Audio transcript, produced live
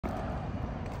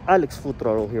Alex Full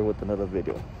Throttle here with another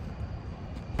video.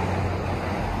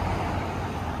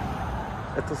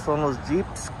 Estos son los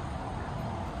Jeeps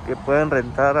que pueden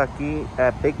rentar aquí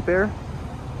a Big Bear.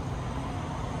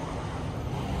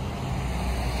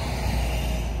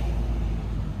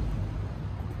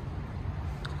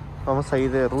 Vamos a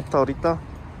ir de ruta ahorita.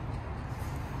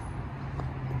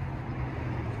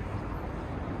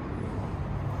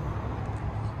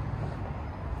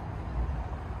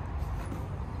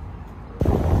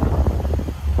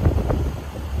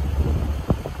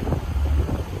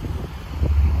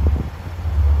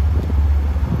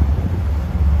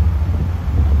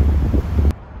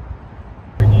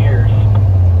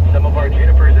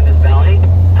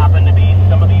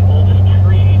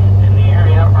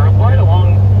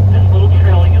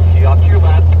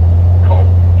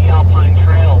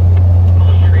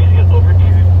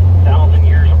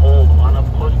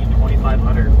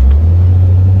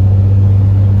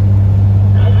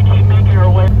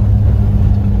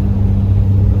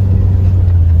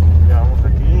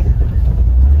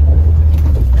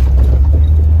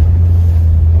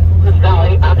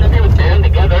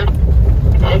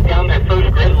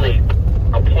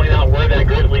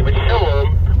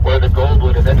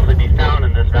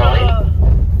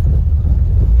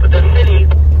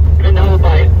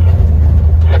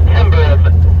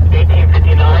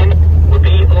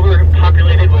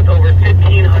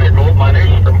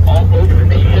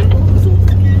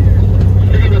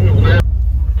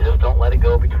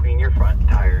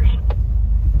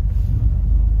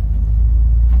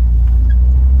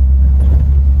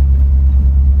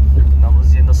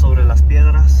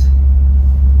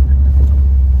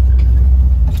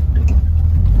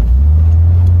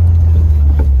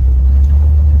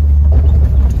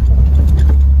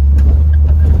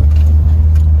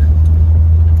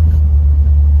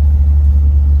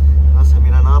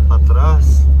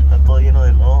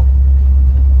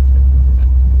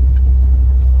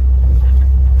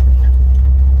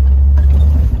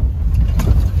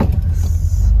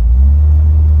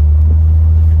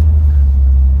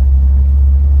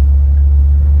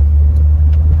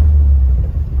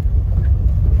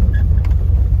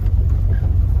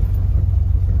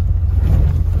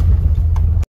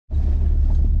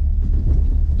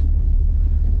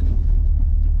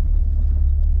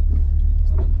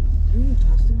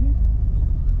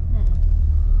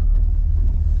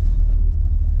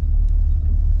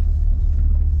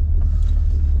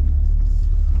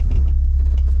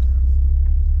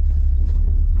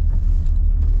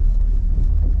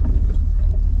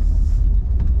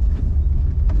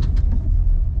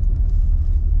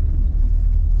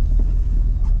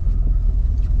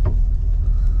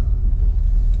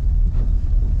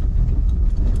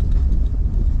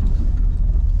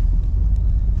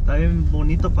 Está bien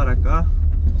bonito para acá.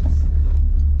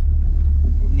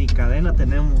 Ni cadena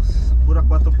tenemos, pura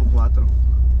 4x4.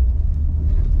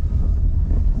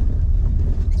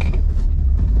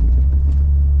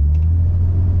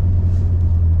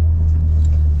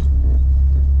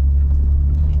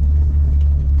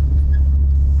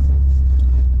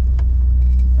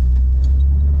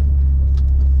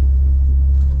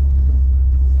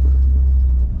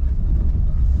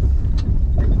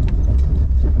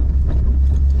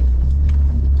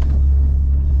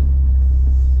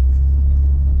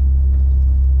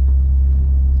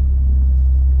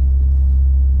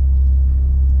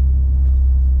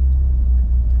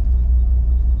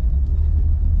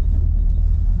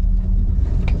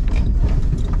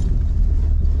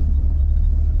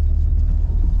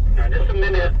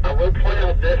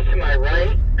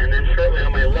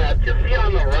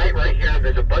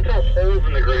 There's a bunch of holes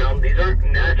in the ground. These aren't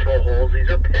natural holes. These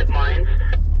are pit mines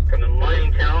from the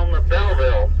mining town of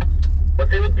Belleville. What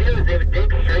they would do is they would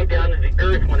dig straight down to the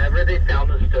earth whenever they found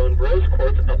the stone rose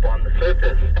quartz up on the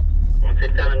surface. Once they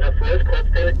found enough rose quartz,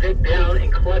 they would dig down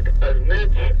and collect as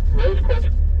much rose quartz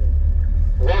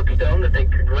rock stone that they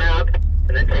could grab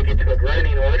and then take it to a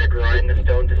grinding ore to grind the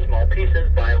stone to small pieces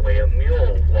by way of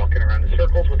mule, walking around in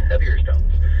circles with heavier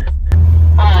stones.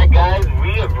 Alright guys,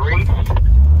 we have reached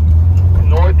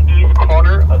northeast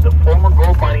corner of the former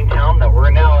gold mining town that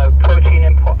we're now approaching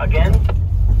again,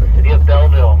 the city of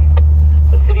Belleville.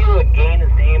 The city would gain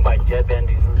its name by Jed Van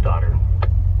Duzen's daughter.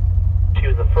 She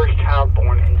was the first child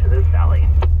born into this valley.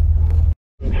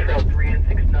 Trail 3 and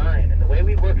 69, and the way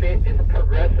we work it is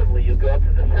progressively. You'll go up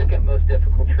to the second most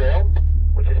difficult trail,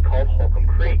 which is called Holcomb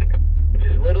Creek, which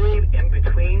is literally in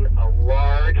between a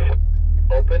large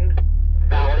open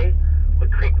valley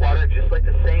with creek water, just like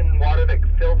the same water that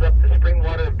fills up the spring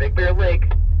water of Big Bear Lake,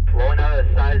 flowing out of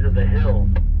the sides of the hill.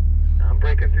 Now I'm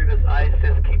breaking through this ice.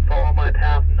 Just keep following my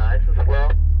path nice and slow.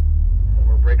 So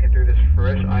we're breaking through this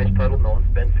fresh ice puddle. No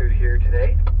one's been through here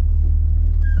today.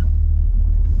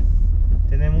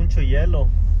 Tiene mucho hielo.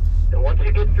 And once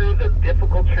you get through the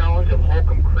difficult challenge of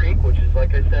Holcomb Creek, which is,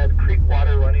 like I said, creek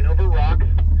water running over rocks,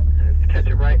 and if you catch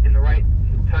it right in the right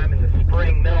time in the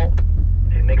spring melt,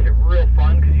 it makes it real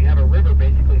fun because you have a river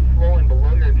basically flowing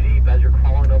below your Jeep as you're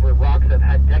crawling over rocks that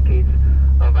have had decades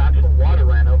of actual water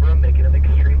ran over them, making them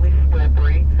extremely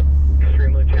slippery,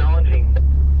 extremely challenging.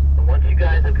 And once you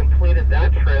guys have completed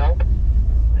that trail,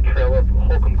 the trail of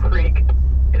Holcomb Creek,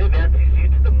 it advances you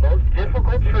to the most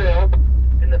difficult trail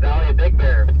in the Valley of Big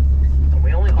Bear. And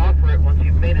we only offer it once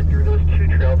you've made it through those two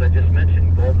trails I just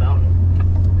mentioned, Gold Mountain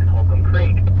and Holcomb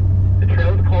Creek. The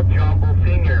trail is called John Bull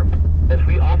Senior, as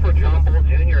we offer John Bull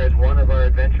Jr. as one of our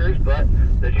adventures, but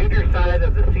the junior side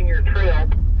of the senior trail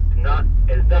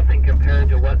is nothing compared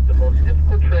to what the most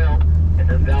difficult trail in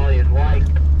the valley is like.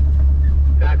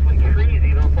 In fact, when trees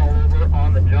even fall over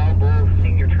on the John Bull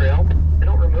Senior Trail, they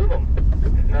don't remove them.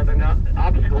 It's another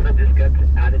obstacle that just gets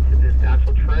added to this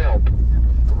actual trail.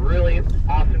 Really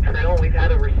awesome trail. We've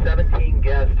had over 17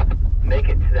 guests make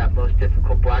it to that most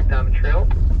difficult Black Diamond Trail,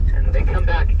 and they come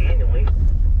back annually,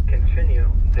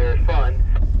 continue their fun.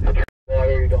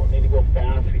 Water, you don't need to go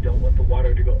fast. You don't want the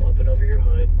water to go up and over your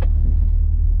hood.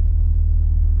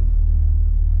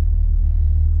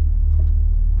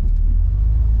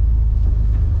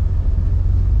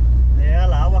 Llega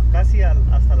el agua casi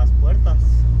hasta las puertas.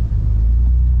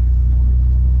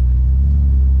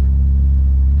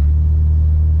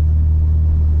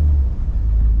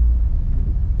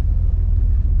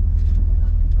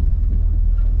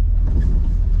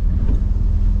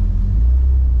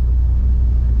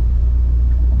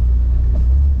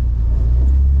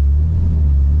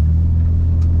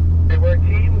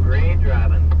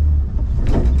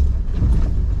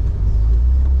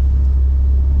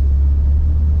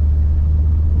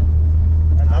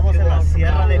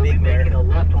 Making a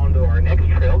left onto our next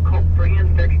trail called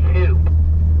Freehan 32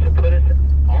 to put us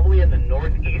all the way in the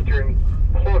northeastern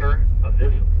corner of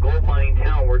this gold mining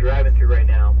town we're driving through right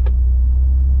now.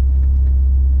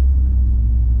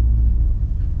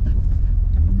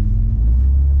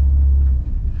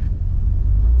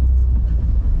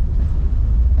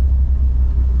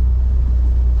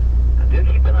 I do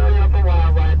keep an eye out for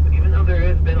wildlife, but even though there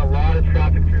has been a lot of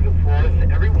traffic through the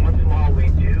forest, every once in a while we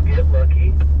do get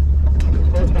lucky.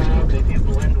 Close out, they do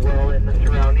blend well in the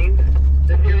surroundings.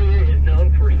 This area is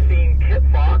known for seeing kit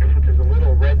fox, which is a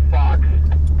little red fox,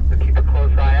 so keep a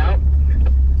close eye out.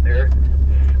 Their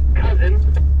cousin,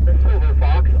 the silver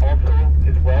fox, also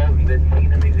as well has been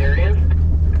seen in these areas,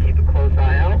 so keep a close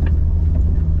eye out.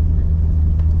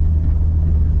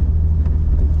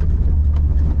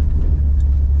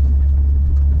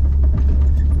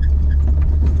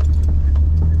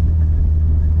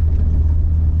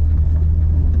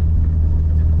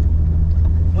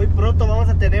 Muy pronto vamos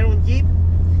a tener un Jeep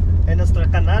en nuestro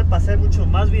canal para hacer muchos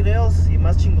más videos y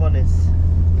más chingones.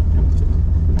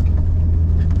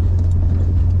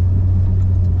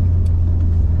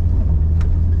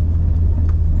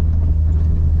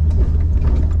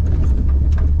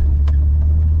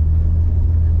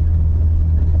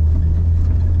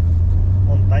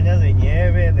 Montañas de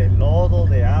nieve, de lodo,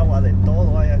 de agua, de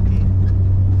todo hay aquí.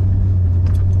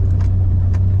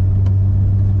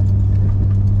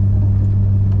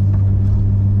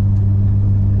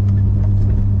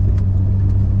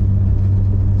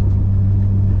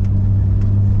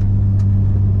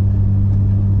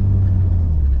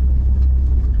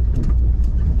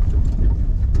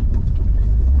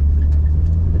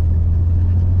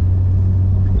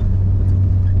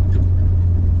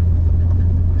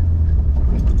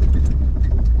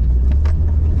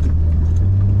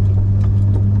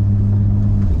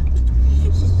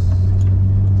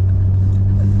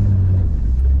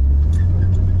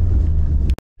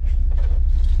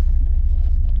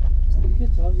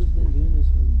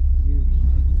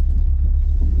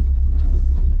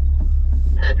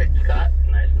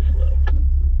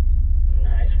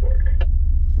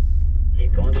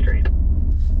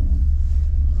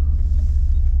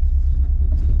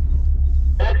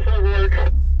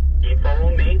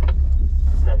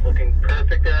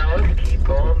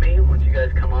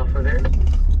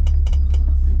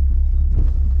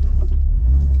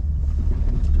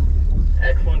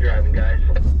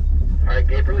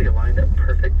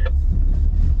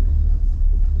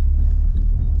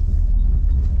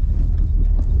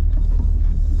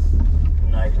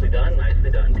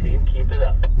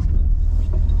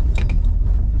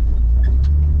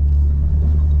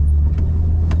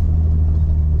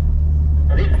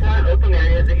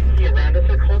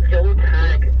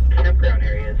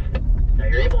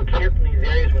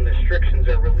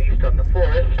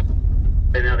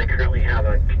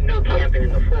 no camping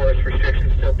in the forest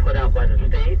restrictions still put out by the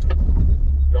state.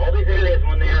 All these areas,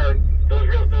 when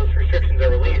those restrictions are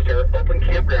released, are open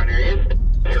campground areas.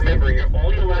 Just remember, you're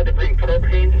only allowed to bring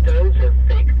propane stoves or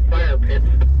fake fire pits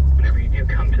whenever you do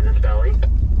come to this valley.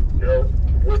 No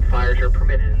wood fires are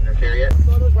permitted in this area.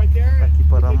 Aquí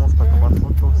paramos para tomar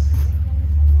fotos.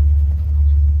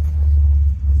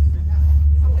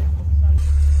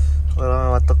 Ahora me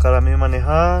va a tocar a mí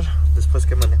manejar, después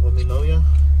que manejó mi novia.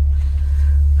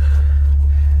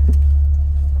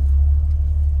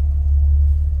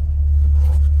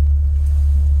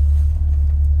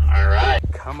 All right.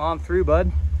 Come on through,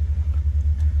 bud.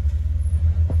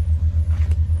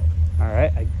 All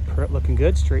right, looking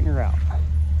good. Straighten her out.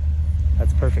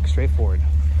 That's perfect. Straightforward.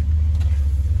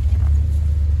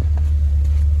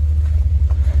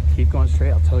 Keep going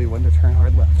straight. I'll tell you when to turn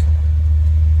hard left.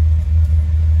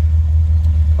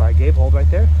 All right, Gabe, hold right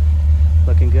there.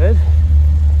 Looking good.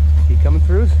 Keep coming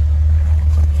through.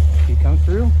 Keep coming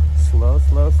through. Slow,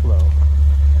 slow, slow.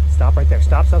 Stop right there.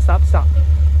 Stop, stop, stop, stop.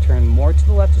 Turn more to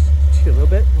the left, just a little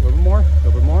bit more, a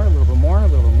little bit more, a little bit more, a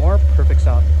little bit more. Perfect.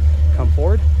 Stop. Come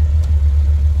forward.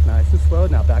 Nice and slow.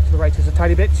 Now back to the right just a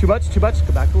tiny bit. Too much, too much.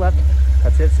 Go back to the left.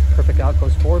 That's it. Perfect. Out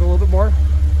goes forward a little bit more.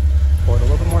 Forward a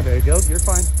little bit more. There you go. You're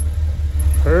fine.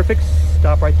 Perfect.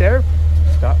 Stop right there.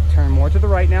 Stop. Turn more to the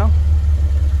right now.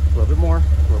 A little bit more,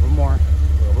 a little bit more,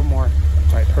 a little bit more.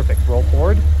 All right, perfect. Roll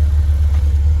forward.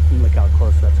 And look how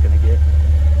close that's gonna get.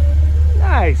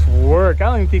 Nice work. I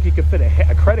don't even think you could fit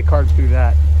a credit card through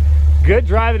that. Good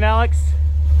driving, Alex.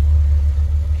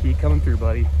 Keep coming through,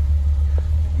 buddy.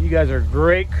 You guys are a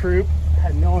great crew.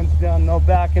 No one's down, no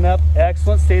backing up.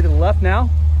 Excellent. Stay to the left now.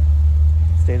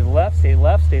 Stay to the left, stay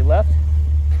left, stay left.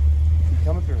 Keep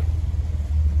coming through.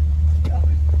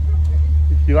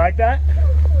 You like that?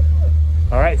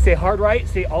 All right, stay hard right,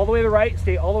 stay all the way to the right,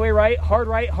 stay all the way right, hard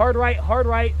right, hard right, hard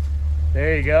right.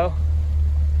 There you go.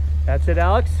 That's it,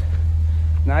 Alex.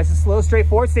 Nice and slow, straight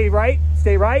forward, stay right,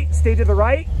 stay to the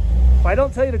right. If I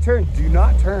don't tell you to turn, do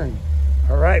not turn.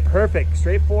 All right, perfect,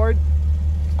 straight forward,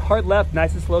 hard left,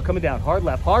 nice and slow coming down. Hard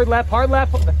left, hard left, hard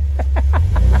left.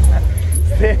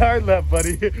 Stay hard left,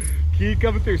 buddy. Keep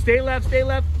coming through, stay left, stay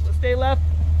left, stay left.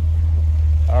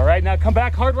 All right, now come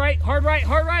back, hard right, hard right,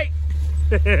 hard right.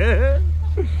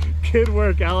 Good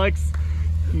work, Alex.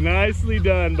 Nicely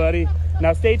done, buddy.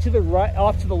 Now stay to the right,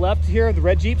 off to the left here of the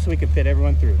red Jeep so we can fit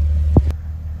everyone through.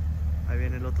 Ahí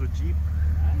viene el otro Jeep.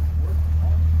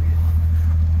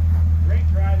 Great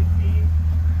driving team.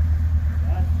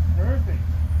 That's perfect.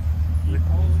 Le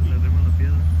demos la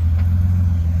piedra.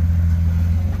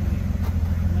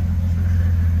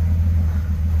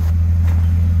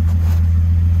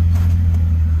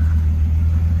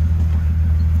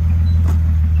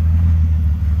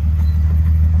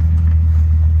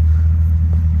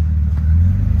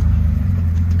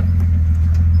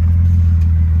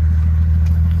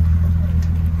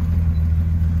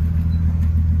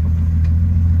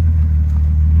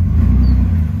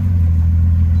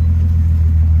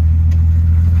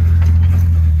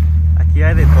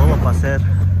 Hay de todo para hacer.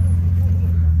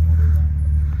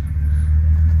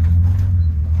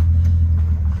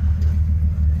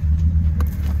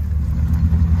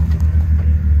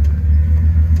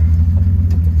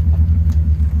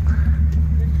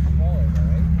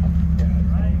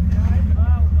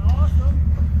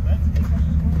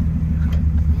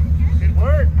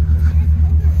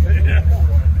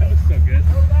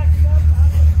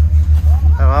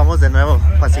 Vamos de nuevo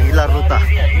para seguir la ruta.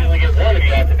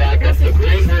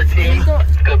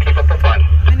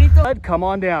 Come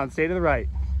on down, stay to the right.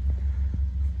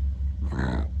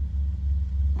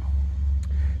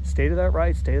 Stay to that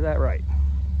right, stay to that right.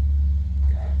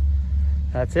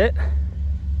 That's it.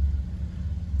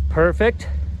 Perfect.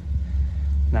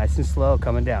 Nice and slow,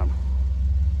 coming down.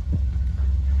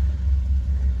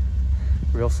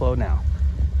 Real slow now.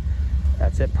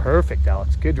 That's it, perfect,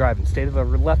 Alex. Good driving. Stay to the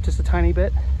left just a tiny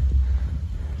bit.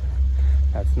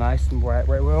 That's nice and right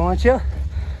where we want you.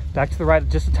 Back to the right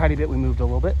just a tiny bit. We moved a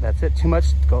little bit. That's it, too much.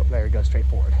 Go, there you go, straight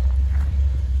forward.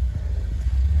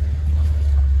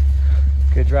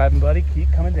 Good driving, buddy.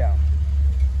 Keep coming down.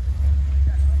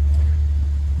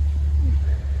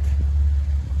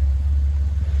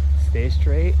 Stay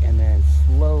straight and then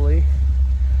slowly.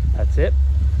 That's it.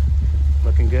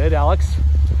 Looking good, Alex.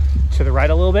 To the right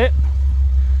a little bit.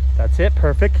 That's it,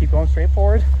 perfect. Keep going straight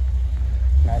forward.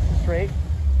 Nice and straight.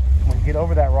 When you get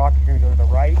over that rock, you're gonna go to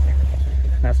the right.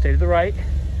 Now stay to the right.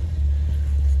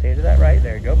 Stay to that right.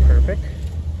 There you go, perfect.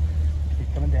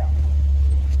 Keep coming down.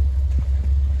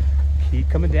 Keep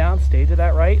coming down, stay to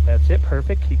that right. That's it,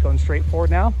 perfect. Keep going straight forward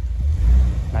now.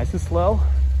 Nice and slow.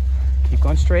 Keep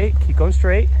going straight, keep going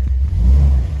straight.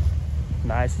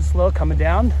 Nice and slow, coming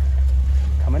down.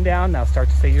 Coming down, now start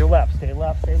to stay your left. Stay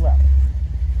left, stay left.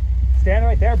 Stand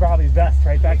right there, probably best,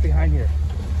 right back behind here.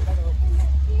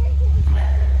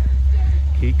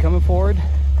 Keep coming forward.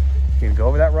 You're gonna go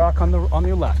over that rock on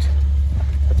your left.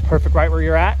 That's perfect right where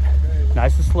you're at.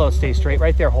 Nice and slow, stay straight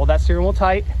right there. Hold that steering wheel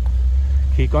tight.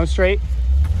 Keep going straight.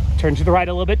 Turn to the right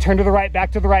a little bit, turn to the right,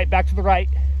 back to the right, back to the right.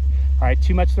 All right,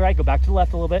 too much to the right, go back to the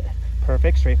left a little bit.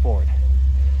 Perfect, straight forward.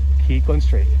 Keep going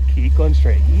straight, keep going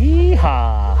straight.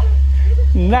 Yeehaw!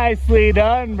 Nicely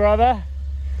done, brother.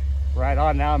 Right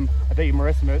on. Now I bet you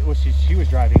Marissa, well, she was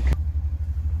driving.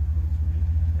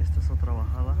 Esta es otra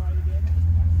bajada.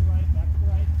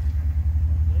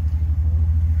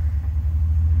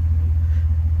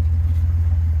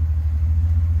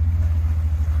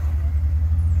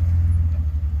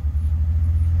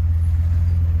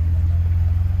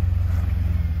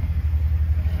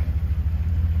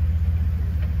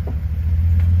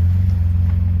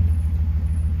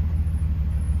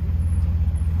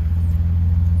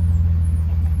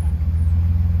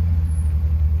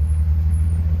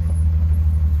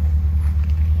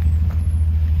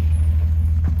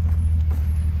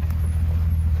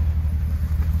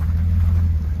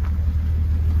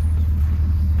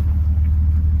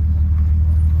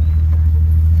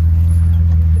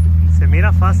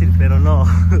 Mira fácil, pero no.